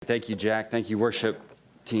Thank you, Jack. Thank you, worship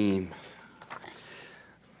team.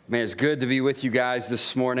 Man, it's good to be with you guys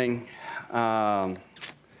this morning. It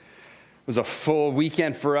was a full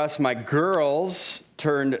weekend for us. My girls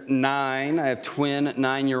turned 9. I have twin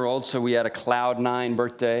 9-year-olds, so we had a cloud 9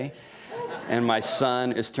 birthday. And my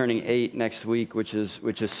son is turning 8 next week, which is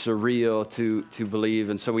surreal to believe.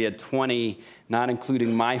 And so we had 20, not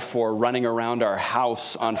including my 4, running around our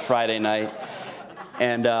house on Friday night.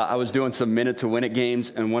 And I was doing some Minute to Win It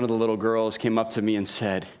games, and one of the little girls came up to me and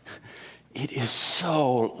said, "It is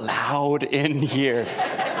so loud in here."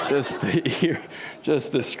 Just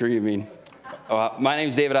the screaming. My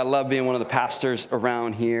name's David. I love being one of the pastors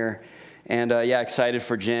around here. And excited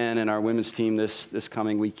for Jen and our women's team this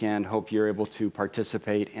coming weekend. Hope you're able to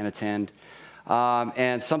participate and attend.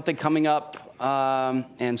 And something coming up.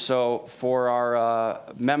 And so for our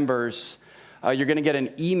members, you're going to get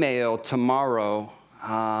an email tomorrow.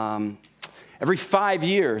 Every 5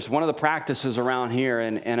 years, one of the practices around here,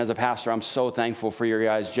 and as a pastor, I'm so thankful for your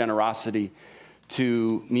guys' generosity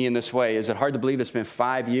to me in this way. Is it hard to believe it's been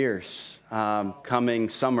 5 years coming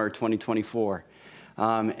summer 2024?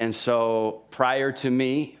 And so prior to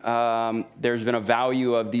me, there's been a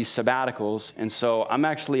value of these sabbaticals. And so I'm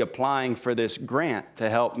actually applying for this grant to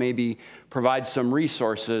help maybe provide some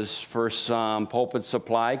resources for some pulpit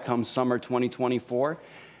supply come summer 2024.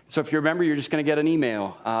 So if you're a member, you're just going to get an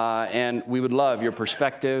email. And we would love your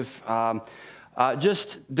perspective.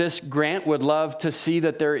 Just this grant would love to see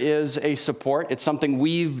that there is a support. It's something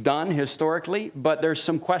we've done historically, but there's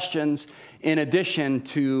some questions in addition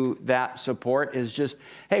to that support is just,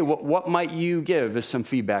 hey, what might you give as some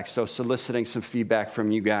feedback? So soliciting some feedback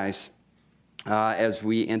from you guys as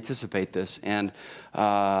we anticipate this and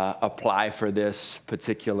apply for this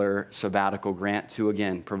particular sabbatical grant to,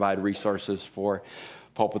 again, provide resources for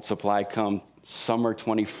pulpit supply come summer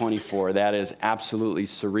 2024. That is absolutely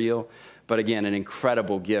surreal. But again, an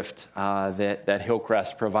incredible gift that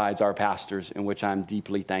Hillcrest provides our pastors, in which I'm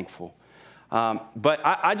deeply thankful. But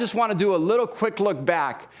I just want to do a little quick look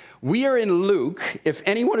back. We are in Luke. If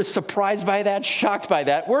anyone is surprised by that, shocked by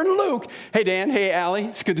that, we're in Luke. Hey, Dan. Hey, Allie.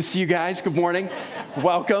 It's good to see you guys. Good morning.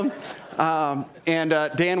 Welcome.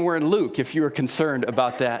 Dan, we're in Luke, if you were concerned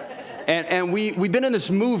about that. And we've been in this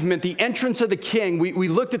movement, the entrance of the king. We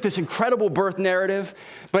looked at this incredible birth narrative,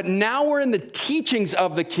 but now we're in the teachings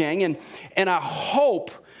of the king. And I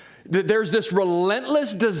hope that there's this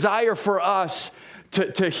relentless desire for us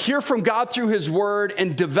to hear from God through his word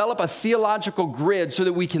and develop a theological grid so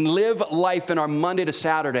that we can live life in our Monday to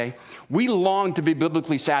Saturday. We long to be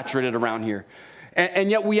biblically saturated around here.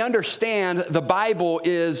 And yet we understand the Bible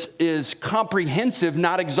is comprehensive,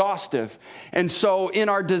 not exhaustive. And so in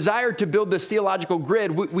our desire to build this theological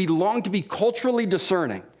grid, we long to be culturally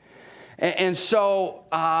discerning. And so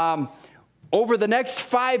over the next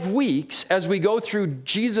 5 weeks, as we go through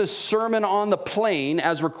Jesus' Sermon on the Plain,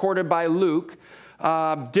 as recorded by Luke,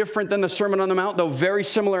 different than the Sermon on the Mount, though very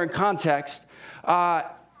similar in context,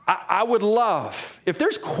 I would love, if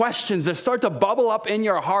there's questions that start to bubble up in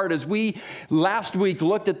your heart as we last week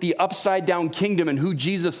looked at the upside down kingdom and who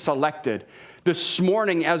Jesus selected. This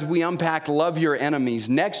morning as we unpack love your enemies.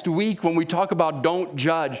 Next week when we talk about don't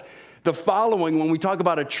judge. The following when we talk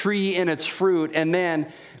about a tree and its fruit. And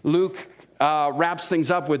then Luke wraps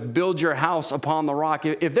things up with build your house upon the rock.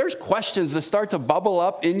 If there's questions that start to bubble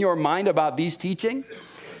up in your mind about these teachings,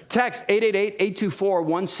 text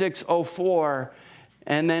 888-824-1604.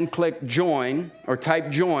 And then click join or type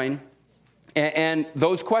join, and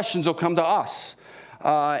those questions will come to us.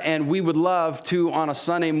 And we would love to, on a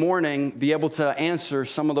Sunday morning, be able to answer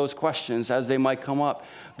some of those questions as they might come up.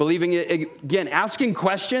 Believing it, again, asking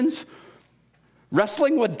questions,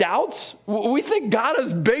 wrestling with doubts. We think God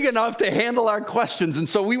is big enough to handle our questions, and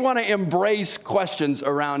so we want to embrace questions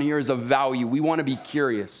around here as a value. We want to be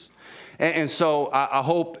curious. And so I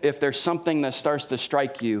hope if there's something that starts to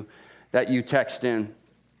strike you, that you text in.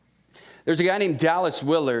 There's a guy named Dallas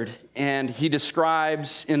Willard, and he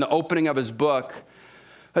describes in the opening of his book,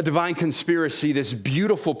 A Divine Conspiracy, this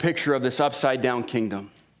beautiful picture of this upside-down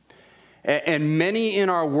kingdom. And many in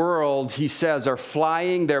our world, he says, are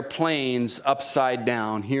flying their planes upside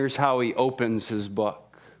down. Here's how he opens his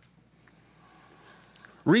book.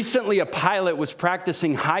 Recently, a pilot was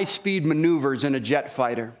practicing high-speed maneuvers in a jet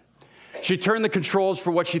fighter. She turned the controls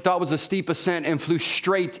for what she thought was a steep ascent and flew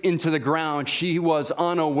straight into the ground. She was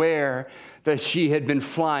unaware that she had been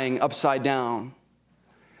flying upside down.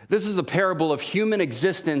 This is a parable of human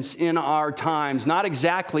existence in our times. Not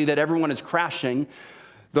exactly that everyone is crashing,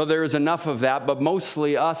 though there is enough of that, but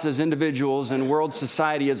mostly us as individuals and world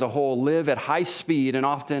society as a whole live at high speed and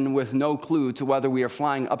often with no clue to whether we are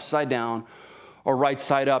flying upside down or right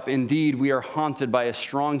side up. Indeed, we are haunted by a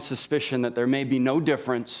strong suspicion that there may be no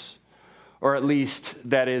difference, or at least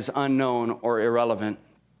that is unknown or irrelevant.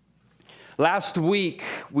 Last week,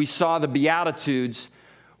 we saw the Beatitudes,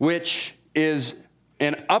 which is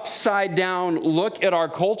an upside down look at our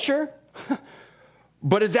culture,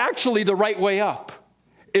 but is actually the right way up.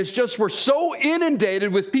 It's just we're so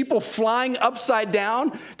inundated with people flying upside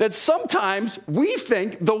down that sometimes we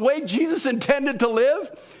think the way Jesus intended to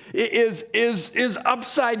live is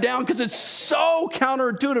upside down because it's so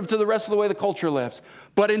counterintuitive to the rest of the way the culture lives.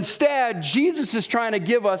 But instead, Jesus is trying to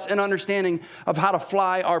give us an understanding of how to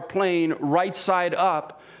fly our plane right side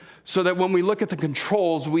up so that when we look at the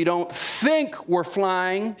controls, we don't think we're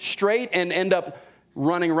flying straight and end up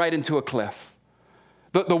running right into a cliff.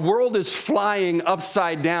 The world is flying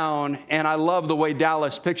upside down, and I love the way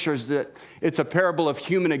Dallas pictures that it's a parable of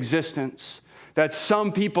human existence, that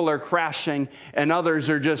some people are crashing and others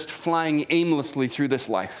are just flying aimlessly through this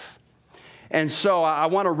life. And so I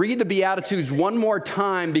want to read the Beatitudes one more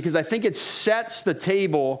time because I think it sets the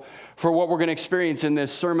table for what we're going to experience in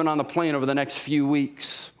this Sermon on the Plain over the next few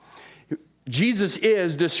weeks. Jesus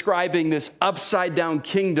is describing this upside down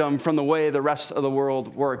kingdom from the way the rest of the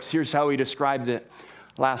world works. Here's how he described it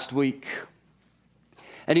last week.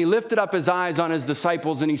 And he lifted up his eyes on his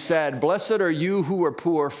disciples and he said, "Blessed are you who are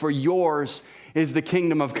poor, for yours is the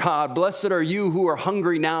kingdom of God. Blessed are you who are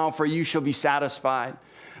hungry now, for you shall be satisfied.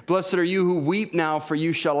 Blessed are you who weep now, for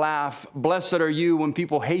you shall laugh. Blessed are you when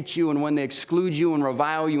people hate you and when they exclude you and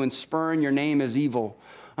revile you and spurn your name as evil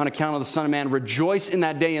on account of the Son of Man. Rejoice in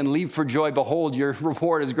that day and leap for joy. Behold, your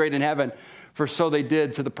reward is great in heaven, for so they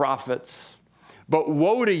did to the prophets. But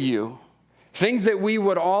woe to you," things that we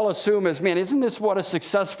would all assume as, man, isn't this what a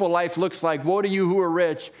successful life looks like? "Woe to you who are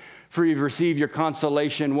rich, for you've received your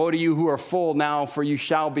consolation. Woe to you who are full now, for you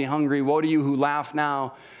shall be hungry. Woe to you who laugh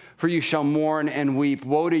now, for you shall mourn and weep.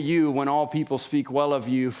 Woe to you when all people speak well of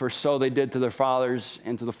you, for so they did to their fathers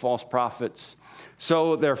and to the false prophets.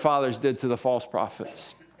 So their fathers did to the false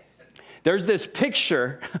prophets." There's this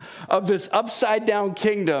picture of this upside down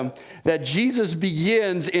kingdom that Jesus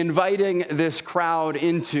begins inviting this crowd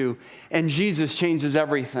into, and Jesus changes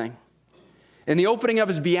everything. In the opening of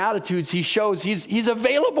his Beatitudes, he shows he's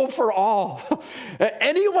available for all.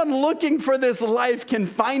 Anyone looking for this life can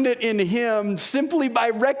find it in him simply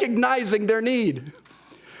by recognizing their need.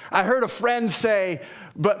 I heard a friend say,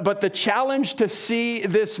 but the challenge to see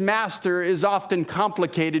this master is often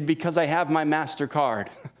complicated because I have my MasterCard.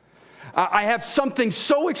 I have something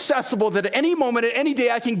so accessible that at any moment, at any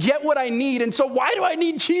day, I can get what I need. And so why do I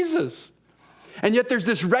need Jesus? And yet there's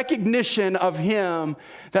this recognition of him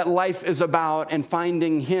that life is about and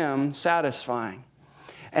finding him satisfying.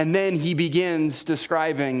 And then he begins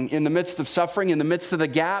describing in the midst of suffering, in the midst of the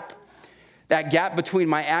gap, that gap between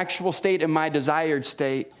my actual state and my desired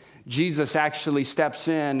state, Jesus actually steps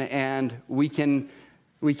in and we can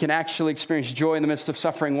actually experience joy in the midst of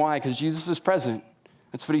suffering. Why? Because Jesus is present.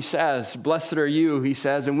 That's what he says. Blessed are you, he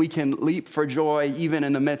says, and we can leap for joy even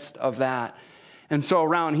in the midst of that. And so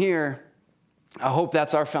around here, I hope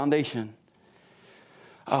that's our foundation.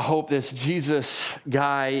 I hope this Jesus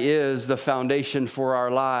guy is the foundation for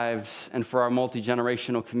our lives and for our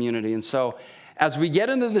multi-generational community. And so as we get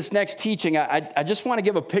into this next teaching, I just want to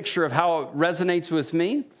give a picture of how it resonates with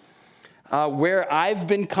me, where I've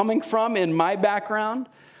been coming from in my background,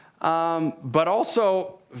 but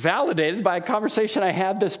also validated by a conversation I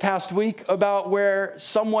had this past week about where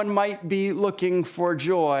someone might be looking for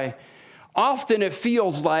joy. Often it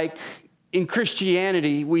feels like in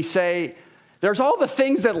Christianity, we say, there's all the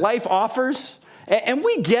things that life offers, and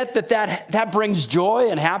we get that brings joy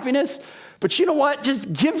and happiness, but you know what?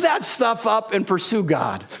 Just give that stuff up and pursue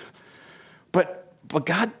God. But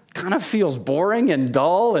God kind of feels boring and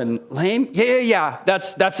dull and lame. Yeah.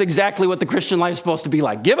 That's exactly what the Christian life is supposed to be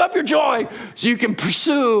like. Give up your joy so you can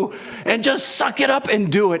pursue and just suck it up and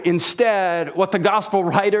do it. Instead, what the gospel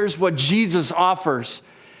writers, what Jesus offers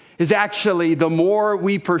is actually the more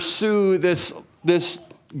we pursue this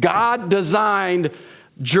God-designed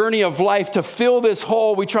journey of life to fill this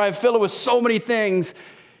hole, we try and fill it with so many things.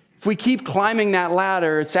 If we keep climbing that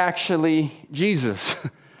ladder, it's actually Jesus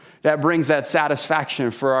that brings that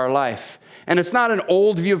satisfaction for our life. And it's not an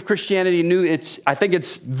old view of Christianity, new. I think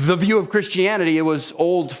it's the view of Christianity. It was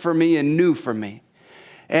old for me and new for me.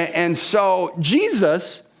 And so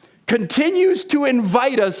Jesus continues to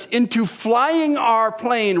invite us into flying our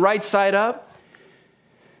plane right side up.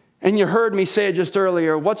 And you heard me say it just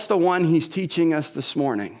earlier. What's the one he's teaching us this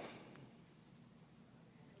morning?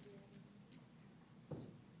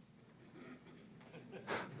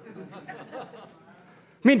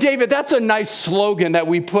 I mean, David, that's a nice slogan that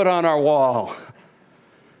we put on our wall.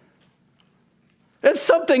 That's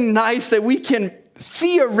something nice that we can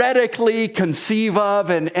theoretically conceive of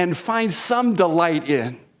and find some delight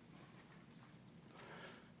in.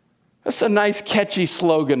 That's a nice, catchy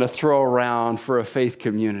slogan to throw around for a faith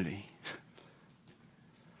community.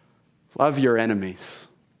 Love your enemies.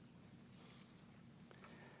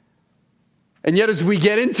 And yet, as we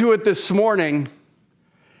get into it this morning,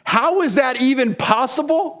 how is that even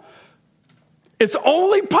possible? It's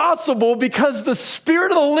only possible because the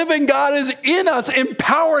Spirit of the living God is in us,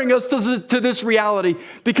 empowering us to this reality,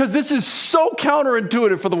 because this is so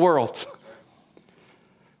counterintuitive for the world.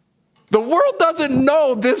 The world doesn't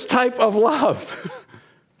know this type of love.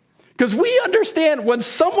 Because we understand when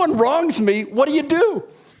someone wrongs me, what do?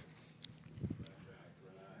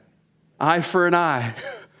 Eye for an eye.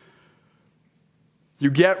 You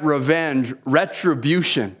get revenge,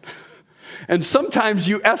 retribution. And sometimes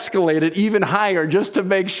you escalate it even higher just to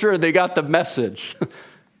make sure they got the message.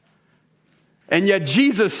 And yet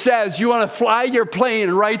Jesus says, you want to fly your plane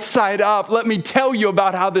right side up. Let me tell you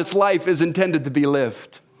about how this life is intended to be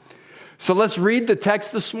lived. So let's read the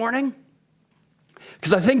text this morning.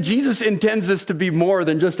 Because I think Jesus intends this to be more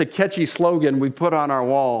than just a catchy slogan we put on our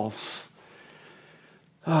walls.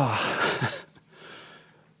 Oh.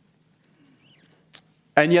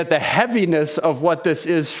 And yet the heaviness of what this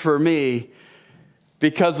is for me,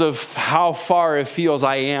 because of how far it feels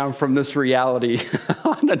I am from this reality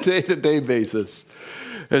on a day-to-day basis.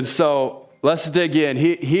 And so let's dig in.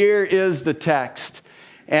 Here is the text.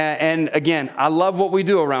 And again, I love what we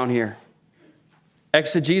do around here.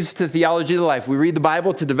 Exegesis to theology of the life. We read the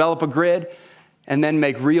Bible to develop a grid and then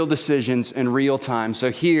make real decisions in real time.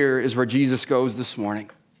 So here is where Jesus goes this morning.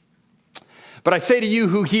 But I say to you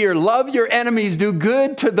who hear, love your enemies, do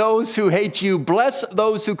good to those who hate you, bless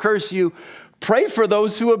those who curse you, pray for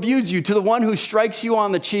those who abuse you. To the one who strikes you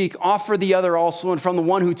on the cheek, offer the other also, and from the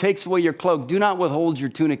one who takes away your cloak, do not withhold your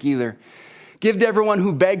tunic either. Give to everyone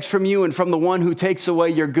who begs from you, and from the one who takes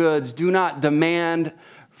away your goods, do not demand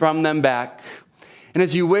from them back. And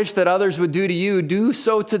as you wish that others would do to you, do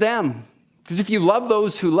so to them. Because if you love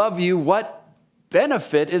those who love you, what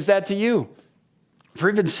benefit is that to you? For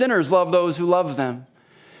even sinners love those who love them.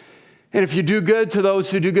 And if you do good to those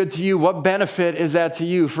who do good to you, what benefit is that to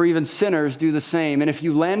you? For even sinners do the same. And if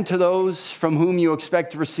you lend to those from whom you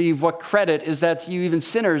expect to receive, what credit is that to you? Even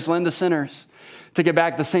sinners lend to sinners to get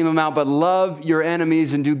back the same amount. But love your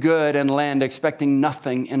enemies and do good and lend, expecting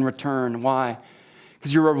nothing in return. Why?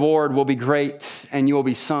 Because your reward will be great, and you will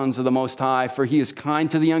be sons of the Most High. For he is kind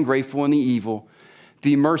to the ungrateful and the evil.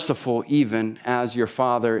 Be merciful even as your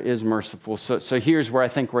Father is merciful. So here's where I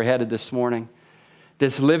think we're headed this morning.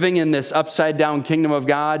 This living in this upside-down kingdom of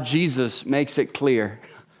God, Jesus makes it clear.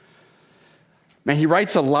 Man, he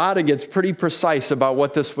writes a lot and gets pretty precise about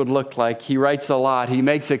what this would look like. He writes a lot. He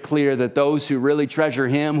makes it clear that those who really treasure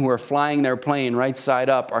him, who are flying their plane right side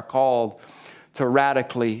up, are called to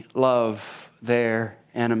radically love their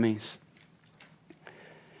enemies.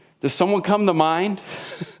 Does someone come to mind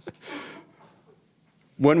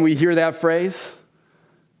when we hear that phrase?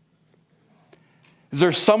 Is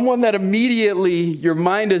there someone that immediately your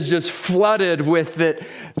mind is just flooded with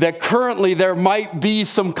that currently there might be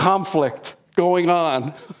some conflict going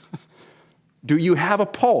on? Do you have a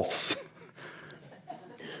pulse?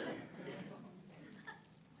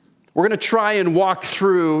 We're going to try and walk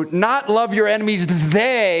through, not love your enemies,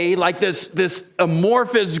 they, like this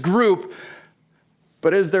amorphous group,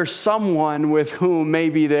 but is there someone with whom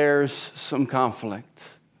maybe there's some conflict?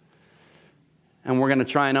 And we're going to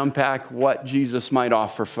try and unpack what Jesus might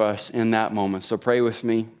offer for us in that moment. So pray with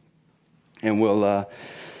me, and we'll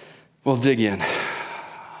dig in.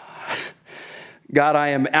 God, I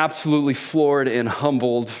am absolutely floored and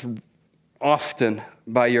humbled often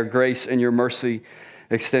by your grace and your mercy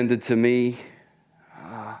extended to me.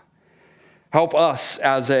 Help us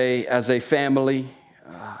as a family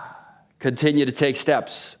continue to take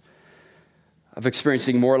steps of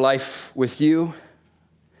experiencing more life with you,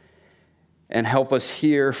 and help us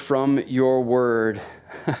hear from your word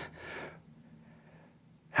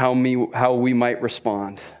how we might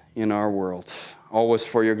respond in our world. Always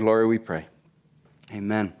for your glory we pray.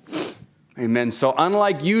 Amen. Amen. So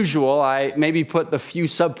unlike usual, I maybe put the few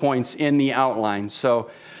subpoints in the outline.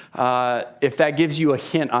 So if that gives you a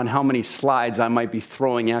hint on how many slides I might be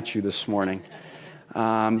throwing at you this morning.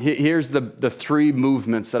 Here's the three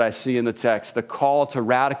movements that I see in the text. The call to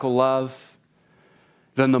radical love,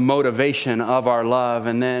 then the motivation of our love,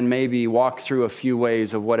 and then maybe walk through a few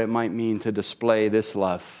ways of what it might mean to display this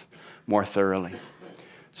love more thoroughly.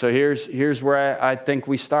 So here's where I think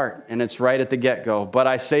we start, and it's right at the get-go. But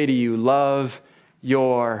I say to you, love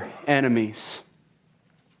your enemies.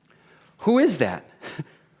 Who is that?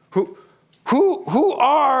 Who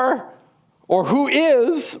are or who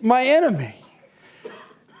is my enemy?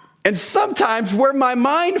 And sometimes where my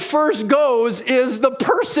mind first goes is the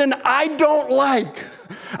person I don't like.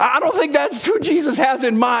 I don't think that's who Jesus has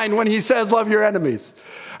in mind when he says, love your enemies.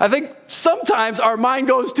 I think sometimes our mind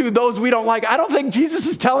goes to those we don't like. I don't think Jesus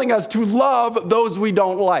is telling us to love those we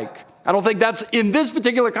don't like. I don't think that's in this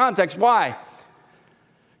particular context. Why?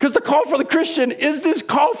 Because the call for the Christian is this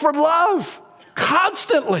call for love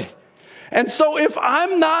constantly. And so if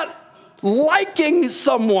I'm not liking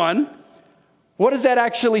someone, what does that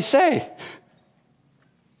actually say? It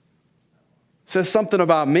says something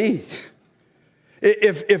about me.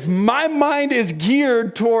 If my mind is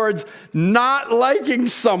geared towards not liking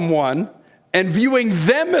someone and viewing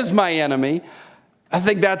them as my enemy, I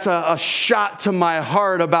think that's a shot to my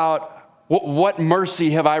heart about what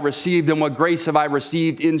mercy have I received and what grace have I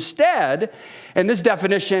received instead. And this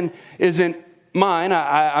definition isn't mine.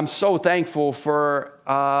 I'm so thankful for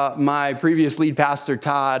my previous lead pastor,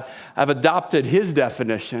 Todd. I've adopted his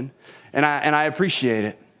definition, and I appreciate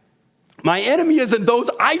it. My enemy isn't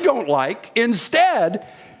those I don't like. Instead,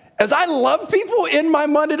 as I love people in my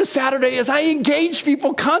Monday to Saturday, as I engage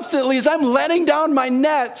people constantly, as I'm letting down my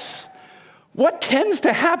nets, what tends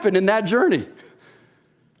to happen in that journey?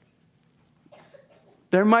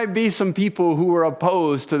 There might be some people who are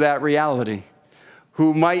opposed to that reality,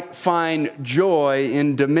 who might find joy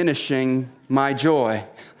in diminishing my joy.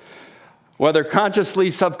 Whether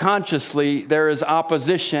consciously, subconsciously, there is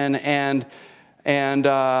opposition and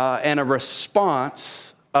a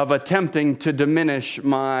response of attempting to diminish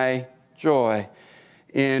my joy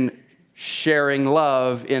in sharing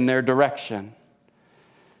love in their direction.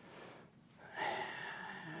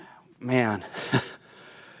 Man,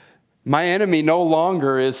 my enemy no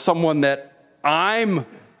longer is someone that I'm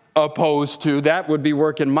opposed to. That would be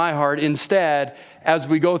work in my heart. Instead, as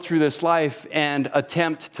we go through this life and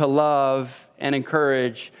attempt to love and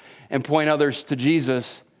encourage and point others to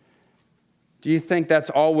Jesus, do you think that's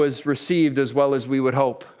always received as well as we would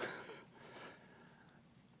hope?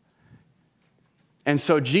 And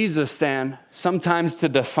so Jesus then, sometimes to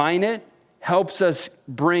define it, helps us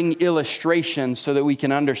bring illustrations so that we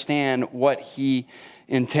can understand what he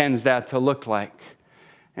intends that to look like.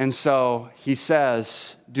 And so he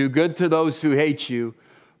says, do good to those who hate you,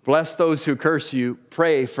 bless those who curse you,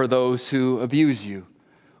 pray for those who abuse you.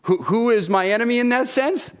 Who is my enemy in that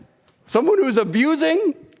sense? Someone who's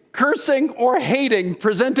abusing, cursing, or hating,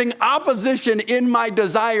 presenting opposition in my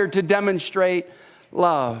desire to demonstrate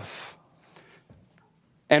love.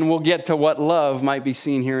 And we'll get to what love might be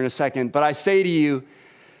seen here in a second. But I say to you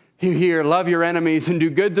here, love your enemies and do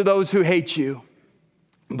good to those who hate you.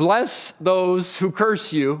 Bless those who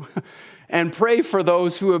curse you and pray for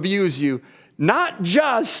those who abuse you. Not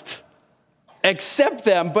just accept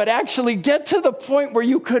them, but actually get to the point where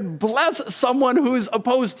you could bless someone who's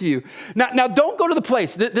opposed to you. Now don't go to the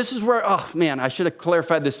place. This is where, oh man, I should have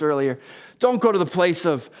clarified this earlier. Don't go to the place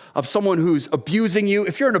of someone who's abusing you.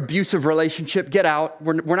 If you're in an abusive relationship, get out.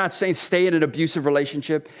 We're not saying stay in an abusive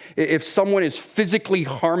relationship. If someone is physically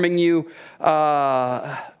harming you,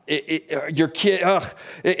 your kid,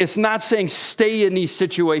 it's not saying stay in these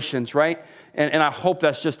situations, right? And I hope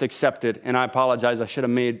that's just accepted. And I apologize. I should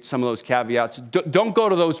have made some of those caveats. Don't go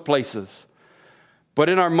to those places. But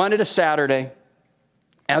in our Monday to Saturday,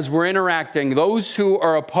 as we're interacting, those who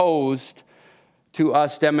are opposed to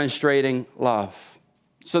us demonstrating love.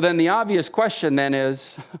 So then the obvious question then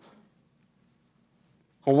is,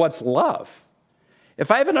 well, what's love?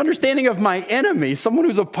 If I have an understanding of my enemy, someone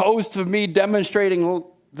who's opposed to me demonstrating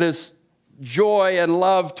this joy and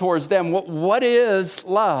love towards them, what is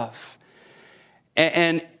love?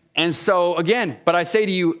 And so again, but I say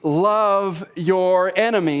to you, love your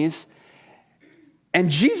enemies. And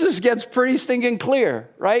Jesus gets pretty stinking clear,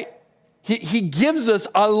 right? He gives us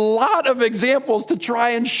a lot of examples to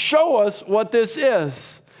try and show us what this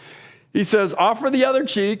is. He says, offer the other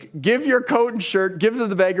cheek, give your coat and shirt, give to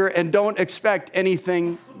the beggar, and don't expect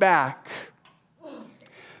anything back.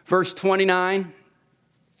 Verse 29,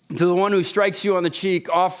 to the one who strikes you on the cheek,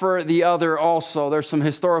 offer the other also. There's some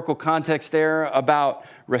historical context there about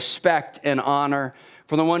respect and honor.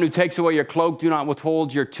 For the one who takes away your cloak, do not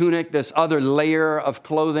withhold your tunic, this other layer of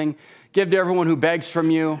clothing. Give to everyone who begs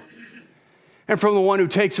from you. And from the one who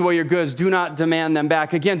takes away your goods, do not demand them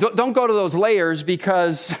back. Again, don't go to those layers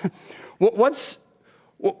because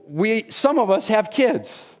some of us have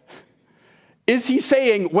kids. Is he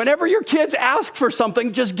saying, whenever your kids ask for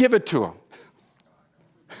something, just give it to them?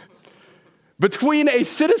 Between a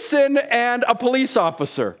citizen and a police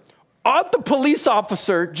officer, ought the police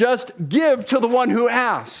officer just give to the one who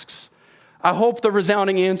asks? I hope the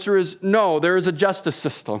resounding answer is no, there is a justice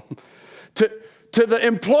system. To the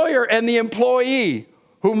employer and the employee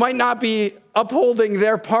who might not be upholding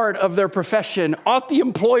their part of their profession, ought the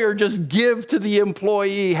employer just give to the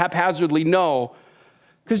employee haphazardly? No.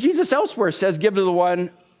 Because Jesus elsewhere says, give to the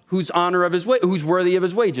one who's who's worthy of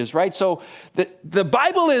his wages, right? So the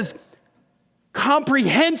Bible is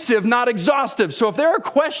comprehensive, not exhaustive. So if there are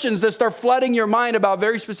questions that start flooding your mind about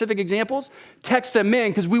very specific examples, text them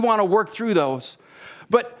in because we want to work through those.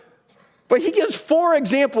 But he gives 4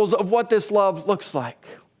 examples of what this love looks like.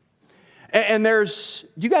 And do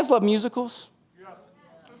you guys love musicals?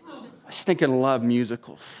 I stinking love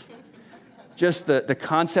musicals. Just the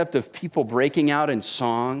concept of people breaking out in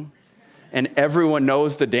song and everyone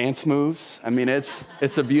knows the dance moves. I mean, it's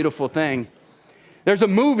a beautiful thing. There's a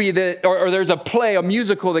movie or there's a play, a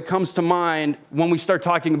musical that comes to mind when we start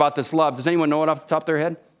talking about this love. Does anyone know it off the top of their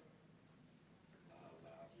head?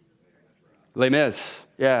 Les Mis,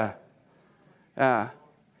 yeah.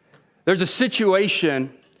 There's a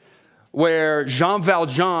situation where Jean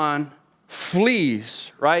Valjean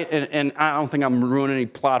flees, right? And I don't think I'm ruining any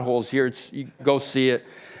plot holes here. You go see it.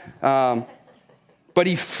 But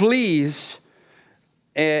he flees,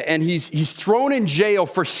 and he's thrown in jail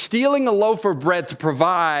for stealing a loaf of bread to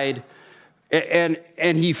provide, and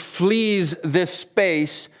he flees this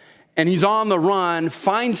space, and he's on the run,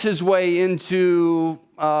 finds his way into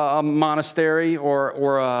a monastery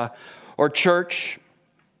or church,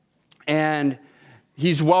 and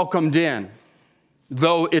he's welcomed in,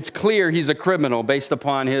 though it's clear he's a criminal based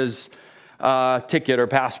upon his ticket or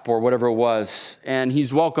passport, whatever it was, and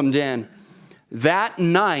he's welcomed in. That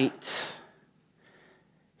night,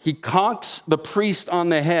 he conks the priest on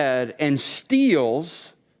the head and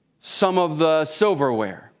steals some of the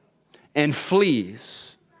silverware and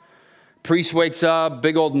flees. Priest wakes up,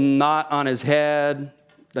 big old knot on his head.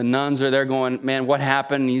 The nuns are there going, man, what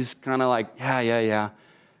happened? He's kind of like, yeah.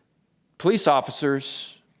 Police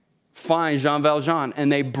officers find Jean Valjean and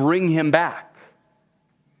they bring him back.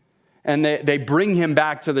 And they bring him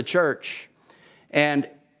back to the church. And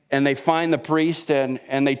they find the priest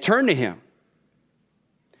and they turn to him.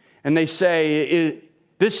 And they say,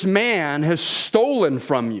 this man has stolen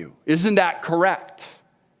from you. Isn't that correct?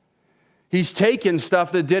 He's taken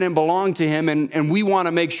stuff that didn't belong to him, and we want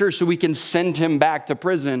to make sure so we can send him back to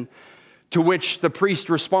prison. To which the priest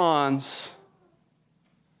responds,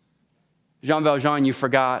 Jean Valjean, you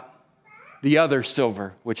forgot the other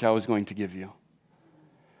silver which I was going to give you.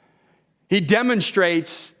 He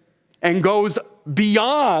demonstrates and goes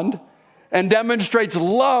beyond and demonstrates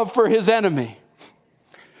love for his enemy.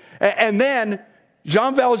 And then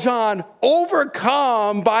Jean Valjean,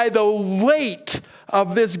 overcome by the weight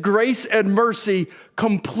of this grace and mercy,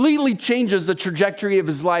 completely changes the trajectory of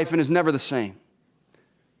his life and is never the same.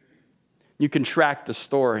 You can track the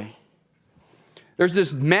story. There's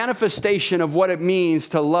this manifestation of what it means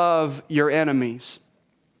to love your enemies.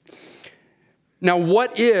 Now,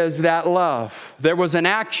 what is that love? There was an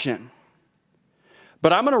action.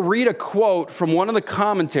 But I'm going to read a quote from one of the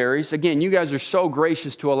commentaries. Again, you guys are so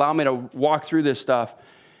gracious to allow me to walk through this stuff.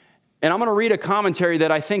 And I'm going to read a commentary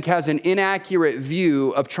that I think has an inaccurate view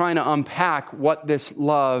of trying to unpack what this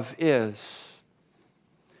love is.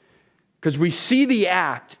 Because we see the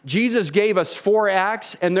act. Jesus gave us 4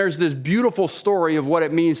 acts, and there's this beautiful story of what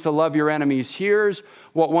it means to love your enemies. Here's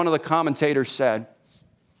what one of the commentators said.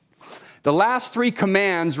 The last 3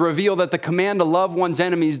 commands reveal that the command to love one's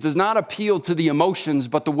enemies does not appeal to the emotions,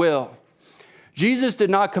 but the will. Jesus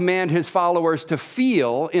did not command his followers to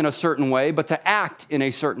feel in a certain way, but to act in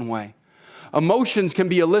a certain way. Emotions can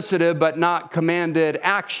be elicited, but not commanded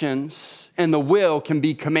actions, and the will can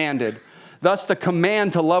be commanded. Thus, the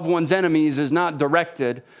command to love one's enemies is not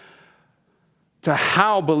directed to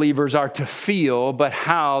how believers are to feel, but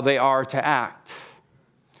how they are to act.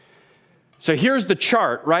 So here's the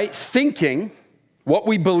chart, right? Thinking, what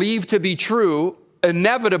we believe to be true,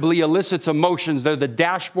 inevitably elicits emotions. They're the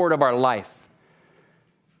dashboard of our life.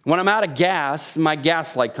 When I'm out of gas, my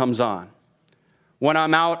gas light comes on. When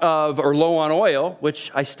I'm out of or low on oil,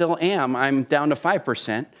 which I still am, I'm down to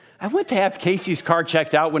 5%. I went to have Casey's car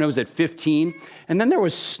checked out when it was at 15, and then there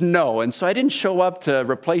was snow, and so I didn't show up to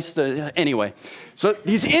replace anyway. So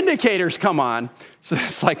these indicators come on. So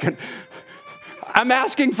it's like, I'm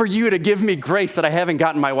asking for you to give me grace that I haven't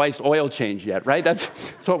gotten my wife's oil change yet, right? That's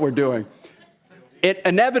what we're doing. It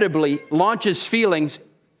inevitably launches feelings,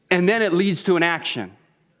 and then it leads to an action.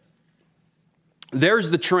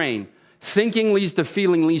 There's the train. Thinking leads to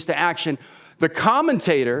feeling, leads to action. The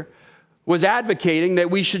commentator was advocating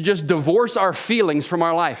that we should just divorce our feelings from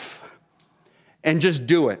our life and just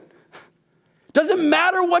do it. Doesn't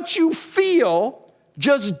matter what you feel,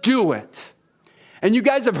 just do it. And you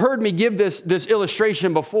guys have heard me give this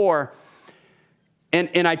illustration before,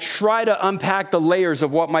 and I try to unpack the layers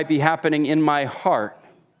of what might be happening in my heart.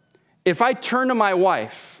 If I turn to my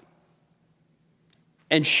wife,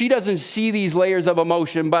 and she doesn't see these layers of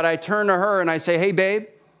emotion, but I turn to her and I say, hey, babe,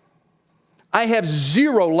 I have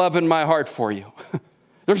zero love in my heart for you.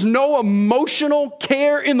 There's no emotional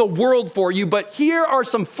care in the world for you, but here are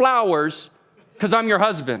some flowers because I'm your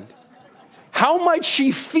husband. How might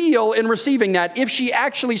she feel in receiving that if she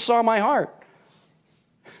actually saw my heart?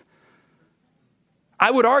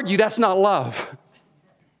 I would argue that's not love.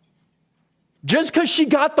 Just because she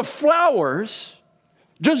got the flowers,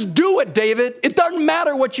 just do it, David. It doesn't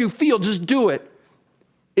matter what you feel, just do it.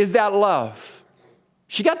 Is that love?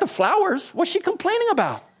 She got the flowers. What's she complaining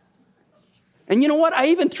about? And you know what? I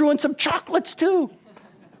even threw in some chocolates too.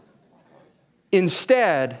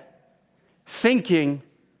 Instead, thinking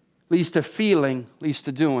leads to feeling, leads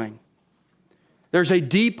to doing. There's a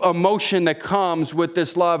deep emotion that comes with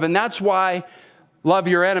this love, and that's why love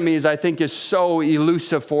your enemies, I think, is so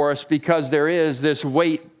elusive for us, because there is this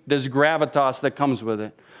weight, this gravitas that comes with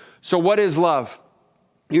it. So what is love?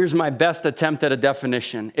 Here's my best attempt at a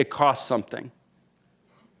definition. It costs something.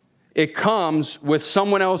 It comes with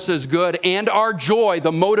someone else's good and our joy,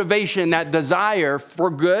 the motivation, that desire for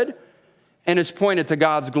good, and is pointed to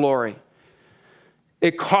God's glory.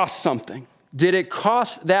 It costs something. Did it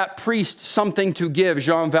cost that priest something to give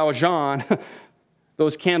Jean Valjean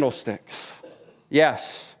those candlesticks?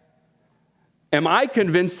 Yes. Am I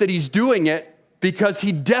convinced that he's doing it because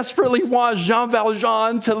he desperately wants Jean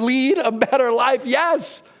Valjean to lead a better life?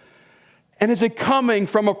 Yes. And is it coming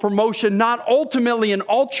from a promotion, not ultimately an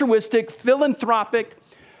altruistic, philanthropic?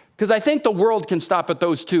 Because I think the world can stop at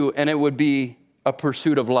those two, and it would be a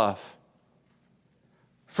pursuit of love.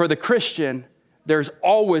 For the Christian, there's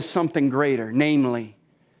always something greater, namely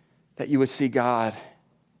that you would see God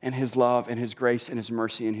and his love and his grace and his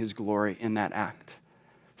mercy and his glory in that act,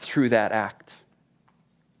 through that act.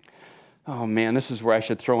 Oh man, this is where I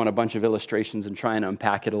should throw in a bunch of illustrations and try and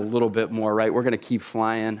unpack it a little bit more, right? We're going to keep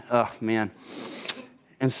flying. Oh man.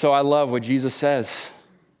 And so I love what Jesus says.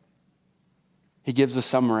 He gives a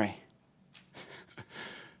summary.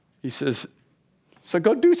 He says, so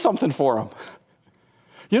go do something for them.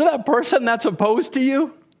 You know that person that's opposed to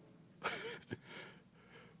you?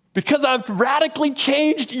 Because I've radically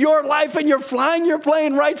changed your life and you're flying your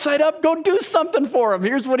plane right side up, go do something for him.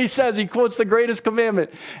 Here's what he says. He quotes the greatest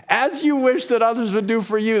commandment. As you wish that others would do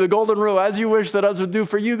for you, the golden rule, as you wish that others would do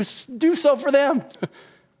for you, do so for them.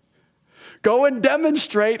 Go and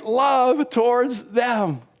demonstrate love towards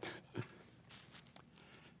them.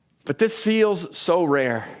 But this feels so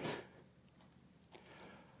rare.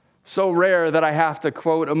 So rare that I have to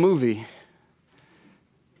quote a movie,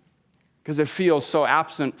 because it feels so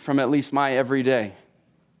absent from at least my everyday.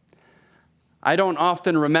 I don't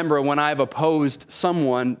often remember when I've opposed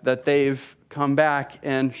someone that they've come back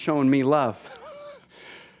and shown me love.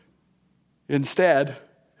 Instead,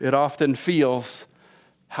 it often feels,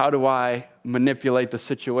 how do I manipulate the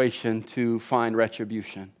situation to find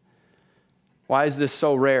retribution? Why is this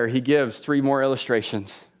so rare? He gives 3 more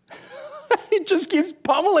illustrations. He just keeps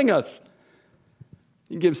pummeling us.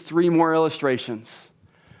 He gives 3 more illustrations.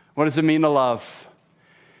 What does it mean to love?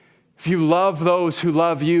 If you love those who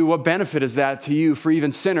love you, what benefit is that to you? For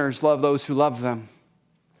even sinners love those who love them.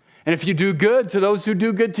 And if you do good to those who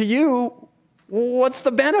do good to you, what's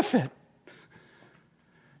the benefit?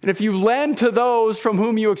 And if you lend to those from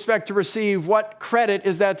whom you expect to receive, what credit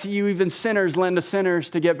is that to you? Even sinners lend to sinners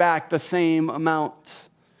to get back the same amount.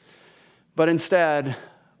 But instead,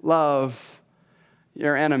 love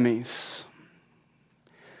your enemies.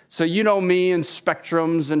 So you know me and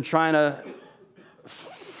spectrums and trying to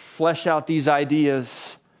flesh out these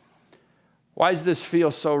ideas. Why does this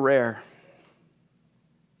feel so rare?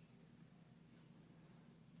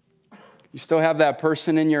 You still have that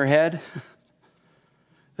person in your head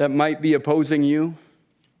that might be opposing you?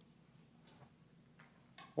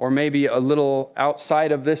 Or maybe a little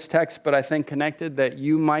outside of this text, but I think connected, that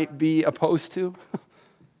you might be opposed to?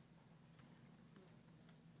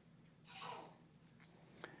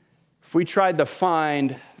 If we tried to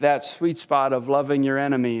find that sweet spot of loving your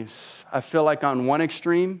enemies, I feel like on one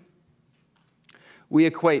extreme, we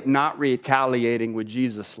equate not retaliating with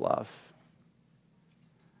Jesus' love.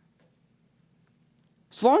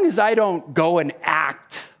 As long as I don't go and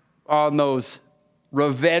act on those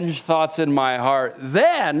revenge thoughts in my heart,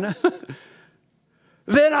 then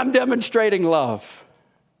I'm demonstrating love.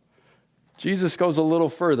 Jesus goes a little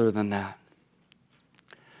further than that.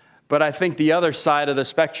 But I think the other side of the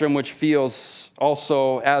spectrum, which feels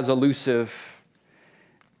also as elusive,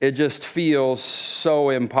 it just feels so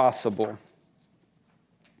impossible.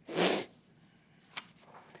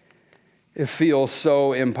 It feels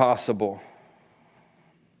so impossible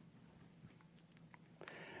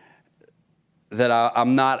that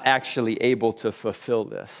I'm not actually able to fulfill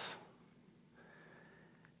this.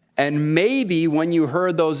 And maybe when you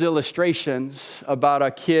heard those illustrations about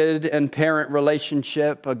a kid and parent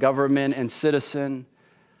relationship, a government and citizen,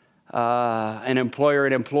 an employer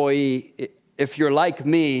and employee, if you're like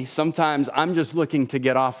me, sometimes I'm just looking to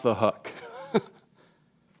get off the hook.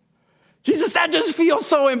 Jesus, that just feels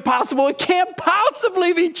so impossible. It can't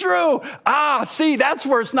possibly be true. See, that's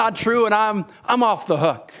where it's not true, and I'm off the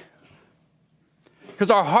hook. Because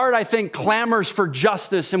our heart, I think, clamors for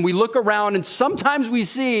justice, and we look around, and sometimes we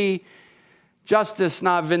see justice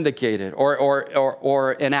not vindicated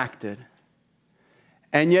or enacted.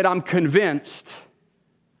 And yet I'm convinced,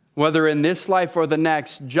 whether in this life or the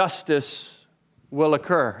next, justice will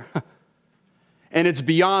occur. And it's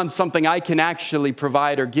beyond something I can actually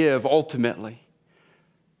provide or give ultimately.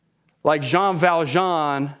 Like Jean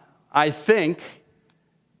Valjean, I think,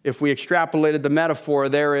 if we extrapolated the metaphor,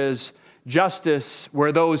 there is justice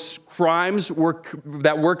where those crimes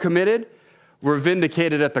that were committed were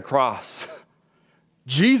vindicated at the cross.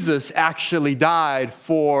 Jesus actually died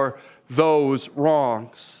for those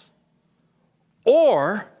wrongs.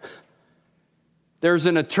 Or there's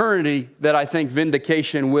an eternity that I think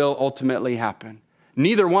vindication will ultimately happen.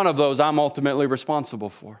 Neither one of those I'm ultimately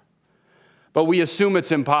responsible for. But we assume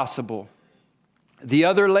it's impossible. The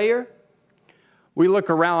other layer, we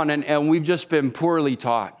look around and we've just been poorly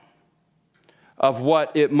taught of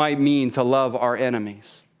what it might mean to love our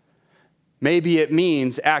enemies. Maybe it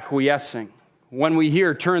means acquiescing. When we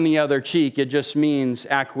hear turn the other cheek, it just means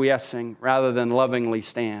acquiescing rather than lovingly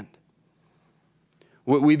stand.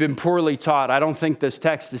 We've been poorly taught. I don't think this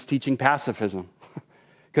text is teaching pacifism.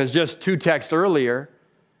 Because just two texts earlier,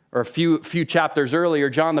 or a few chapters earlier,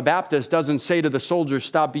 John the Baptist doesn't say to the soldiers,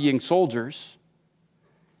 stop being soldiers.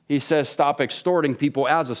 He says, stop extorting people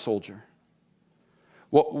as a soldier.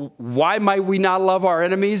 Well, why might we not love our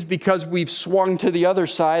enemies? Because we've swung to the other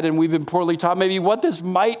side and we've been poorly taught maybe what this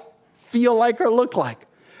might feel like or look like,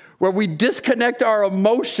 where we disconnect our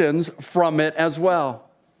emotions from it as well.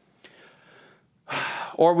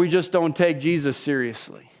 Or we just don't take Jesus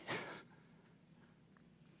seriously.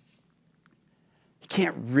 He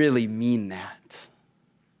can't really mean that.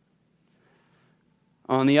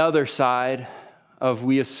 On the other side of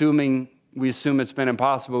we assume it's been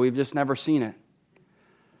impossible, we've just never seen it.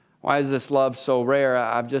 Why is this love so rare?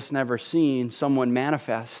 I've just never seen someone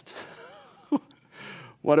manifest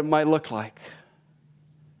what it might look like.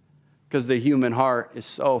 Because the human heart is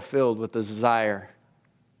so filled with the desire.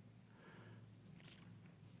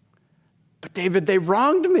 But David, they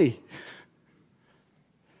wronged me.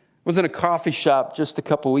 I was in a coffee shop just a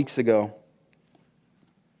couple weeks ago.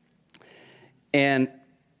 And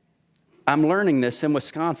I'm learning this in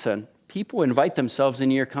Wisconsin. People invite themselves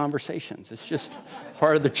into your conversations. It's just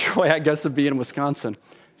part of the joy, I guess, of being in Wisconsin.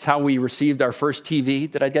 It's how we received our first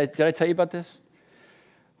TV. Did I tell you about this?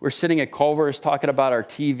 We're sitting at Culver's talking about our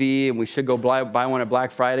TV, and we should go buy one at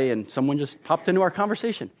Black Friday, and someone just popped into our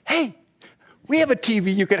conversation. Hey, we have a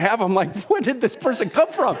TV you could have. I'm like, where did this person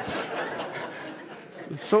come from?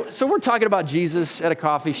 So we're talking about Jesus at a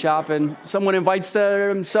coffee shop, and someone invites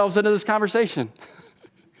themselves into this conversation.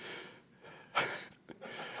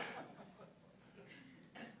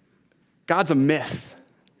 God's a myth.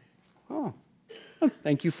 Oh,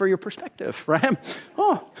 thank you for your perspective, right?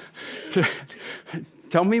 Oh,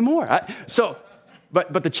 tell me more.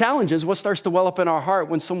 But the challenge is what starts to well up in our heart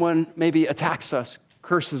when someone maybe attacks us,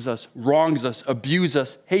 curses us, wrongs us, abuses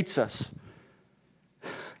us, hates us.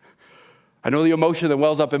 I know the emotion that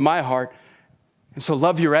wells up in my heart. And so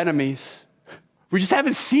love your enemies. We just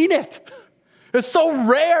haven't seen it. It's so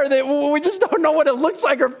rare that we just don't know what it looks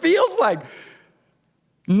like or feels like.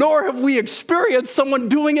 Nor have we experienced someone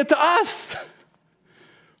doing it to us.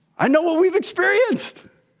 I know what we've experienced.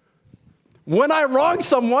 When I wrong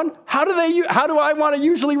someone, how do I want to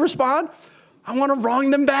usually respond? I want to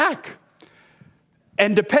wrong them back.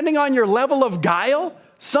 And depending on your level of guile,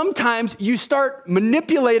 sometimes you start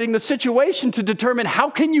manipulating the situation to determine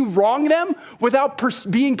how can you wrong them without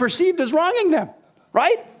being perceived as wronging them,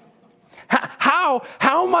 right?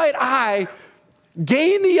 How might I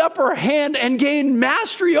gain the upper hand and gain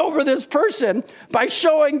mastery over this person by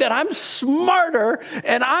showing that I'm smarter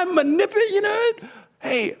and I'm manipulating,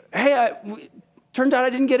 Hey, turned out I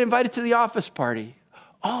didn't get invited to the office party.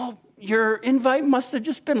 Oh, your invite must have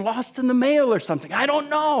just been lost in the mail or something. I don't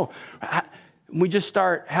know. We just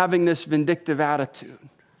start having this vindictive attitude.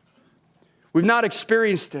 We've not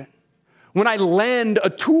experienced it. When I lend a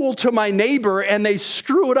tool to my neighbor and they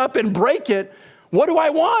screw it up and break it, what do I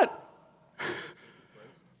want?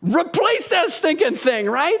 Replace that stinking thing,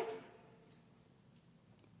 right?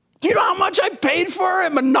 Do you know how much I paid for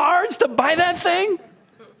at Menards to buy that thing?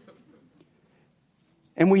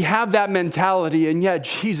 And we have that mentality, and yet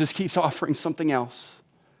Jesus keeps offering something else.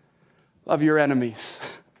 Love your enemies.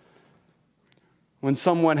 When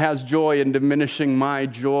someone has joy in diminishing my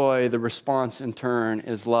joy, the response in turn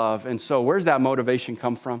is love. And so where's that motivation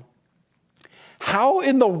come from? How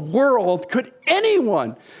in the world could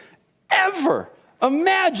anyone ever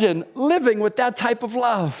imagine living with that type of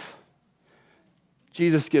love?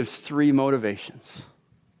 Jesus gives 3 motivations.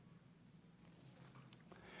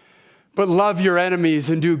 But love your enemies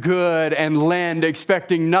and do good and lend,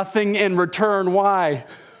 expecting nothing in return. Why?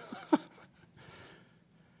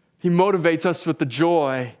 He motivates us with the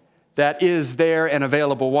joy that is there and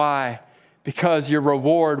available. Why? Because your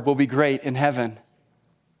reward will be great in heaven.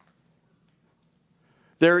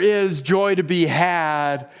 There is joy to be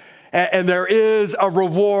had, and there is a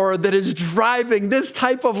reward that is driving this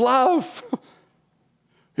type of love.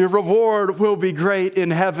 Your reward will be great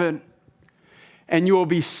in heaven, and you will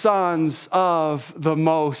be sons of the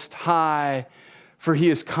Most High, for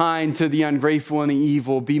he is kind to the ungrateful and the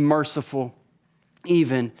evil. Be merciful,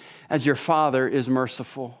 even as your Father is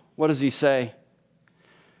merciful. What does he say?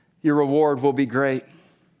 Your reward will be great.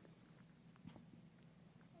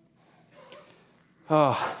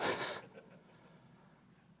 Oh.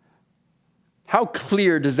 How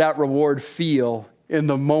clear does that reward feel in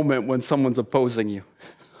the moment when someone's opposing you?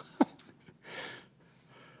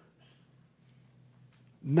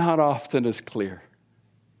 Not often as clear.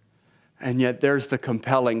 And yet there's the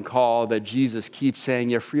compelling call that Jesus keeps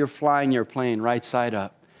saying, if you're flying your plane right side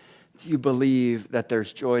up, do you believe that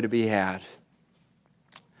there's joy to be had?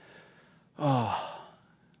 Oh.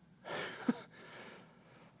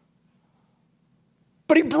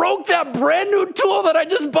 But he broke that brand new tool that I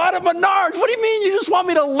just bought at Menards. What do you mean you just want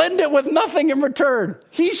me to lend it with nothing in return?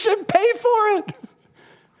 He should pay for it.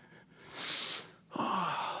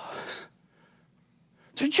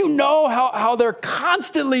 Did you know how they're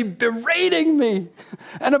constantly berating me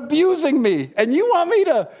and abusing me? And you want me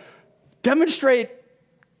to demonstrate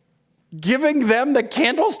giving them the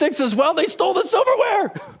candlesticks as well? They stole the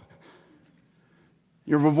silverware.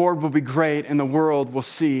 Your reward will be great, and the world will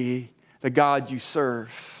see the God you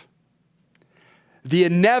serve. The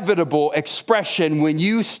inevitable expression when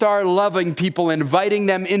you start loving people, inviting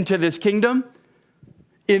them into this kingdom,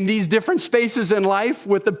 in these different spaces in life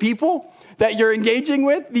with the people that you're engaging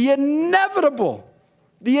with, the inevitable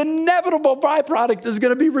byproduct is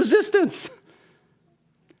going to be resistance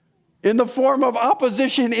in the form of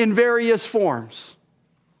opposition in various forms.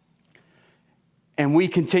 And we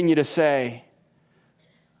continue to say,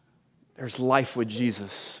 there's life with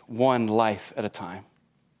Jesus, one life at a time.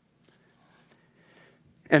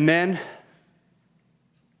 And then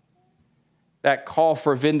that call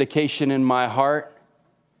for vindication in my heart,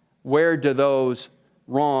 where do those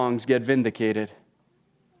wrongs get vindicated?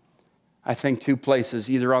 I think 2 places,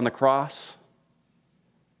 either on the cross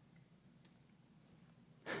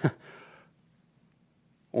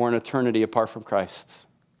or an eternity apart from Christ.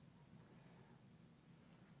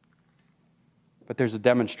 But there's a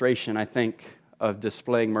demonstration, I think, of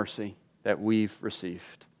displaying mercy that we've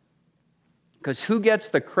received. Because who gets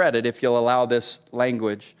the credit, if you'll allow this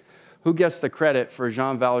language, who gets the credit for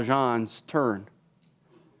Jean Valjean's turn?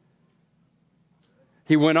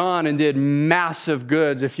 He went on and did massive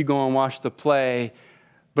goods, if you go and watch the play,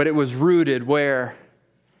 but it was rooted where?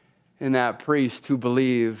 In that priest who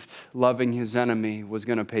believed loving his enemy was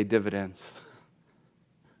going to pay dividends.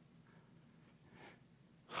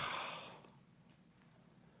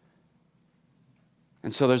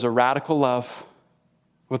 And so there's a radical love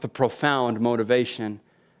with a profound motivation.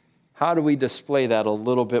 How do we display that a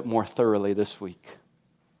little bit more thoroughly this week?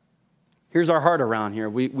 Here's our heart around here.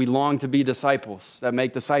 We long to be disciples that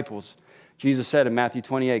make disciples. Jesus said in Matthew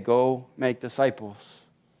 28, go make disciples.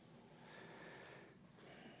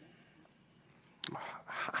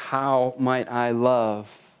 How might I love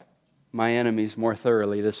my enemies more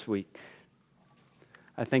thoroughly this week?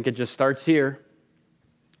 I think it just starts here.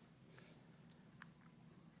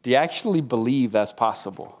 Do you actually believe that's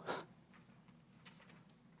possible?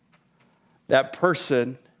 That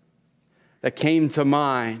person that came to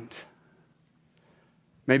mind,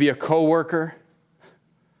 maybe a coworker,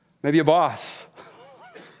 maybe a boss,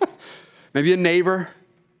 maybe a neighbor,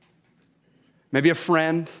 maybe a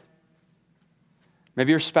friend,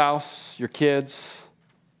 maybe your spouse, your kids.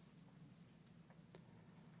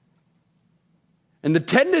 And the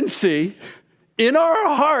tendency in our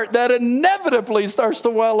heart that inevitably starts to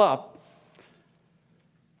well up,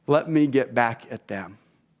 let me get back at them.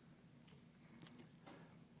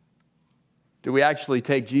 Do we actually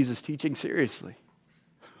take Jesus' teaching seriously?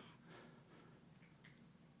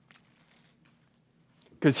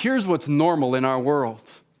 Because here's what's normal in our world.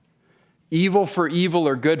 Evil for evil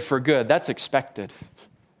or good for good, that's expected.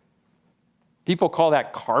 People call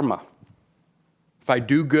that karma. If I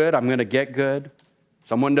do good, I'm going to get good.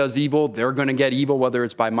 Someone does evil, they're going to get evil, whether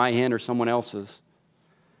it's by my hand or someone else's.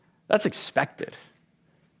 That's expected.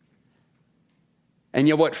 And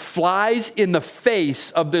yet what flies in the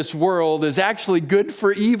face of this world is actually good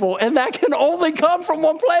for evil, and that can only come from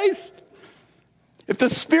one place. If the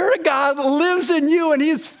Spirit of God lives in you and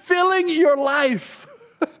He's filling your life,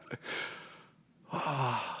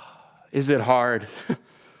 is it hard?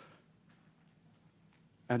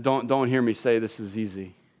 And don't hear me say this is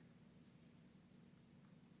easy.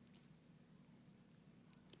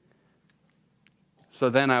 So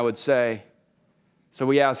then I would say, so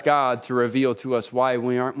we ask God to reveal to us why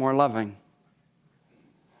we aren't more loving.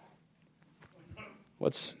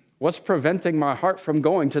 What's preventing my heart from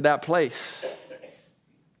going to that place?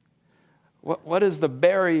 What is the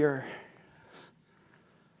barrier?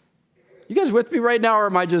 You guys with me right now, or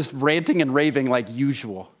am I just ranting and raving like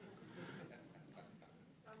usual?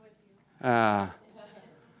 Because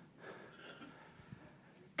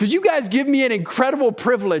you guys give me an incredible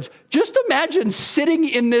privilege. Just imagine sitting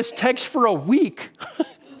in this text for a week,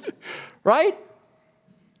 right?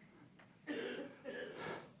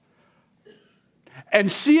 And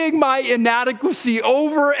seeing my inadequacy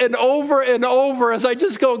over and over and over as I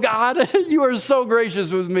just go, God, you are so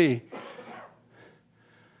gracious with me.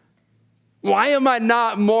 Why am I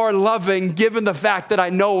not more loving given the fact that I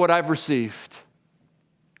know what I've received?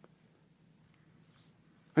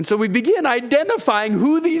 And so we begin identifying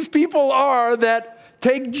who these people are that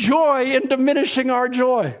take joy in diminishing our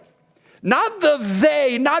joy. Not the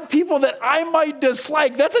they, not people that I might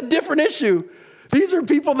dislike. That's a different issue. These are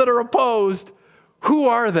people that are opposed. Who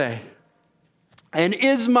are they? And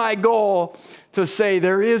is my goal to say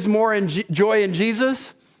there is more joy in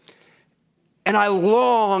Jesus? And I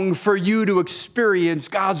long for you to experience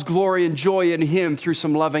God's glory and joy in Him through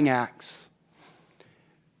some loving acts.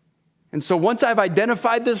 And so once I've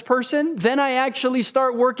identified this person, then I actually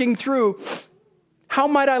start working through how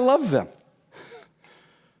might I love them?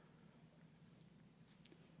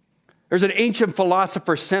 There's an ancient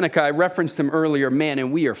philosopher, Seneca. I referenced him earlier. Man,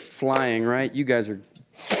 and we are flying, right? You guys are.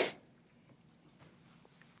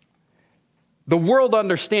 The world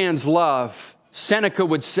understands love. Seneca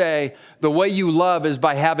would say, the way you love is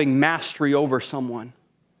by having mastery over someone.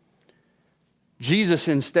 Jesus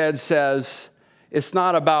instead says, it's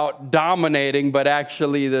not about dominating, but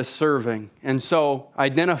actually the serving. And so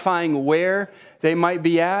identifying where they might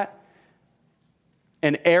be at,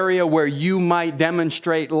 an area where you might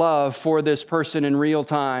demonstrate love for this person in real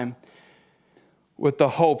time with the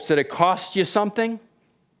hopes that it costs you something,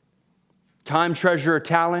 time, treasure, or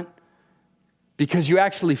talent, because you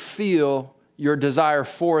actually feel your desire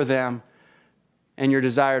for them and your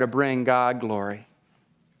desire to bring God glory.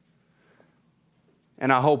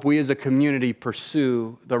 And I hope we as a community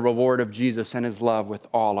pursue the reward of Jesus and His love with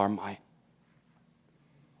all our might.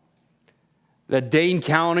 That Dane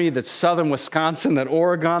County, that southern Wisconsin, that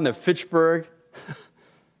Oregon, that Fitchburg,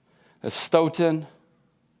 that Stoughton,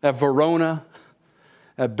 that Verona,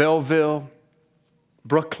 that Belleville,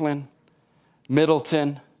 Brooklyn,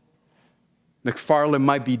 Middleton, McFarland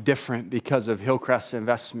might be different because of Hillcrest's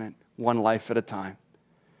investment, one life at a time,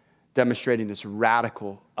 demonstrating this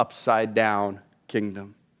radical, upside-down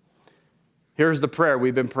kingdom. Here's the prayer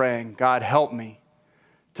we've been praying. God, help me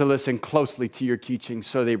to listen closely to your teaching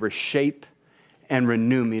so they reshape and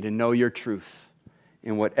renew me to know your truth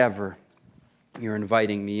in whatever you're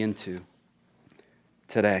inviting me into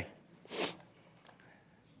today.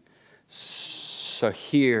 So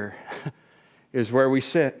here is where we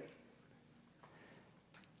sit.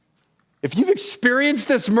 If you've experienced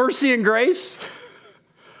this mercy and grace,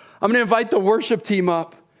 I'm going to invite the worship team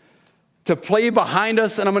up to play behind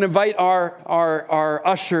us, and I'm going to invite our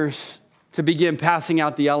ushers to begin passing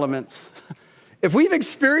out the elements. If we've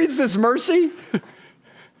experienced this mercy,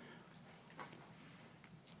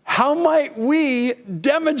 how might we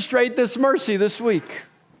demonstrate this mercy this week?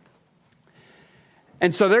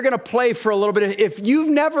 And so they're going to play for a little bit. If you've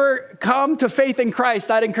never come to faith in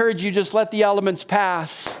Christ, I'd encourage you just let the elements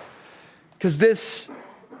pass, because this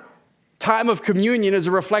time of communion is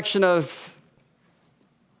a reflection of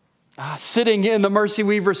sitting in the mercy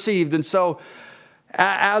we've received. And so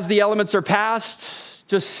as the elements are passed,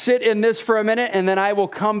 just sit in this for a minute, and then I will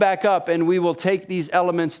come back up and we will take these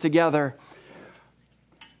elements together.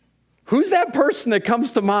 Who's that person that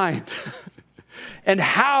comes to mind? And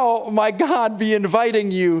how might God be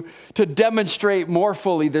inviting you to demonstrate more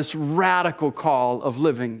fully this radical call of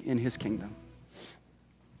living in his kingdom?